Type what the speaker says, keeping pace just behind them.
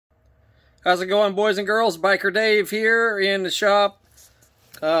How's it going, boys and girls? Biker Dave here in the shop.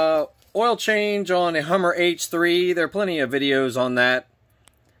 Oil change on a Hummer H3. There are plenty of videos on that.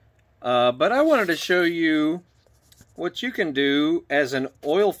 But I wanted to show you what you can do as an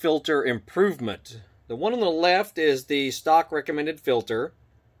oil filter improvement. The one on the left is the stock recommended filter.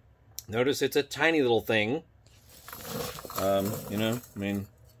 Notice it's a tiny little thing. I'm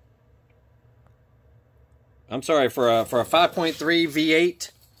sorry, for a 5.3 V8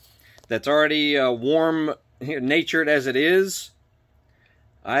 that's already warm natured as it is,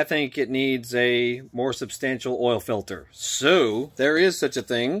 I think it needs a more substantial oil filter. So there is such a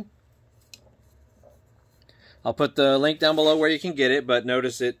thing. I'll put the link down below where you can get it, but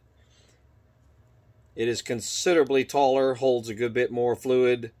notice it is considerably taller, holds a good bit more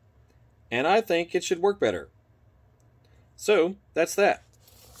fluid, and I think it should work better. So that's that.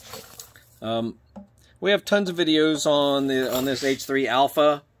 We have tons of videos on this H3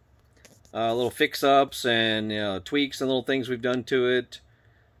 Alpha, little fix-ups and tweaks and little things we've done to it,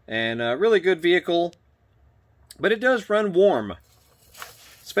 and a really good vehicle. But it does run warm,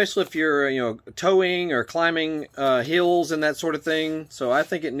 especially if you're towing or climbing hills and that sort of thing. So I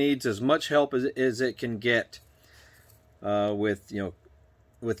think it needs as much help as it can get with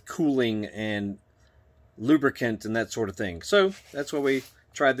cooling and lubricant and that sort of thing. So that's why we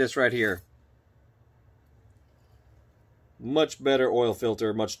tried this right here. Much better oil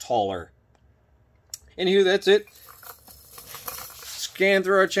filter, much taller. Anywho, that's it. Scan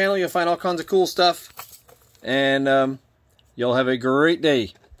through our channel, you'll find all kinds of cool stuff. And you'll have a great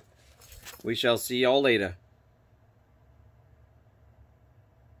day. We shall see y'all later.